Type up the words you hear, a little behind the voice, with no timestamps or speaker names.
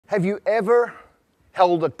Have you ever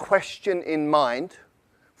held a question in mind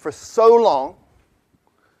for so long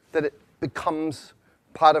that it becomes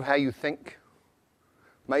part of how you think?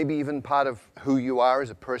 Maybe even part of who you are as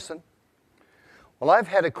a person? Well, I've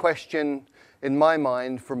had a question in my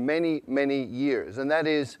mind for many, many years, and that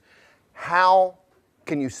is, how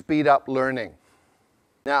can you speed up learning?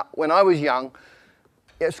 Now, when I was young,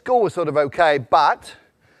 school was sort of okay, but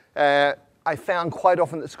I found quite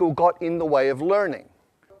often that school got in the way of learning.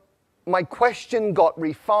 My question got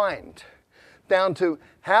refined down to,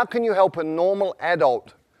 how can you help a normal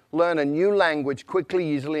adult learn a new language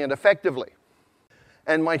quickly, easily, and effectively?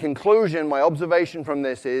 And my conclusion, my observation from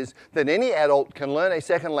this is that any adult can learn a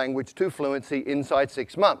second language to fluency inside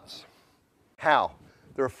 6 months. How?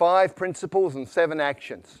 There are 5 principles and 7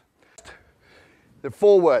 actions. There are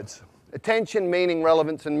 4 words: attention, meaning,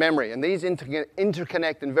 relevance, and memory. And these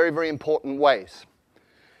interconnect in very, very important ways,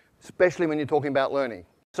 especially when you're talking about learning.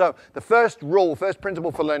 So the first principle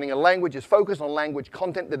for learning a language is focus on language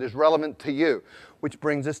content that is relevant to you, which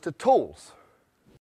brings us to tools.